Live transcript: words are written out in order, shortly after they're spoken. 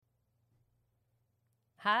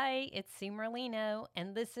Hi, it's Sue Merlino,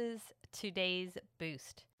 and this is today's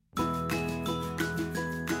boost.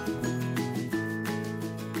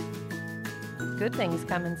 Good things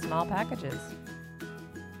come in small packages.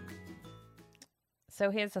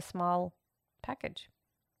 So here's a small package.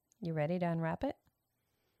 You ready to unwrap it?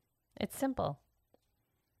 It's simple.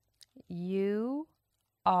 You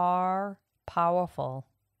are powerful,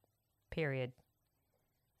 period.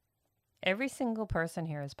 Every single person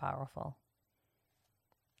here is powerful.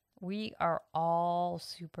 We are all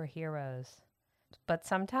superheroes, but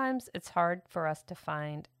sometimes it's hard for us to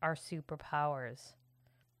find our superpowers.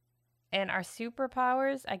 And our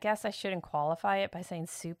superpowers, I guess I shouldn't qualify it by saying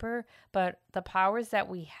super, but the powers that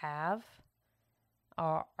we have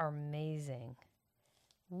are amazing.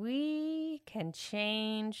 We can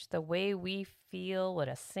change the way we feel with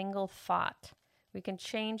a single thought. We can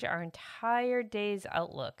change our entire day's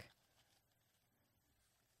outlook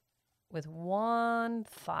with one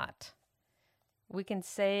thought. We can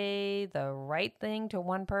say the right thing to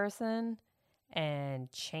one person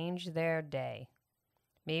and change their day.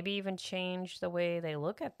 Maybe even change the way they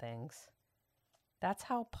look at things. That's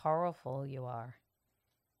how powerful you are.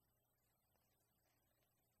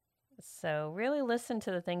 So really listen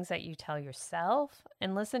to the things that you tell yourself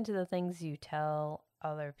and listen to the things you tell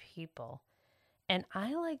other people. And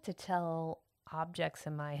I like to tell objects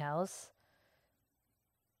in my house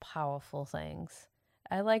powerful things.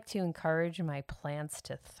 I like to encourage my plants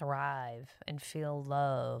to thrive and feel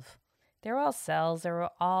love. They're all cells, they're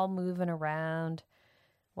all moving around.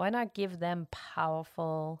 Why not give them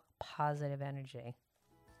powerful, positive energy?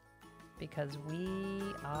 Because we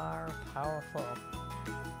are powerful.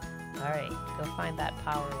 All right, go find that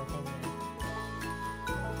power within you.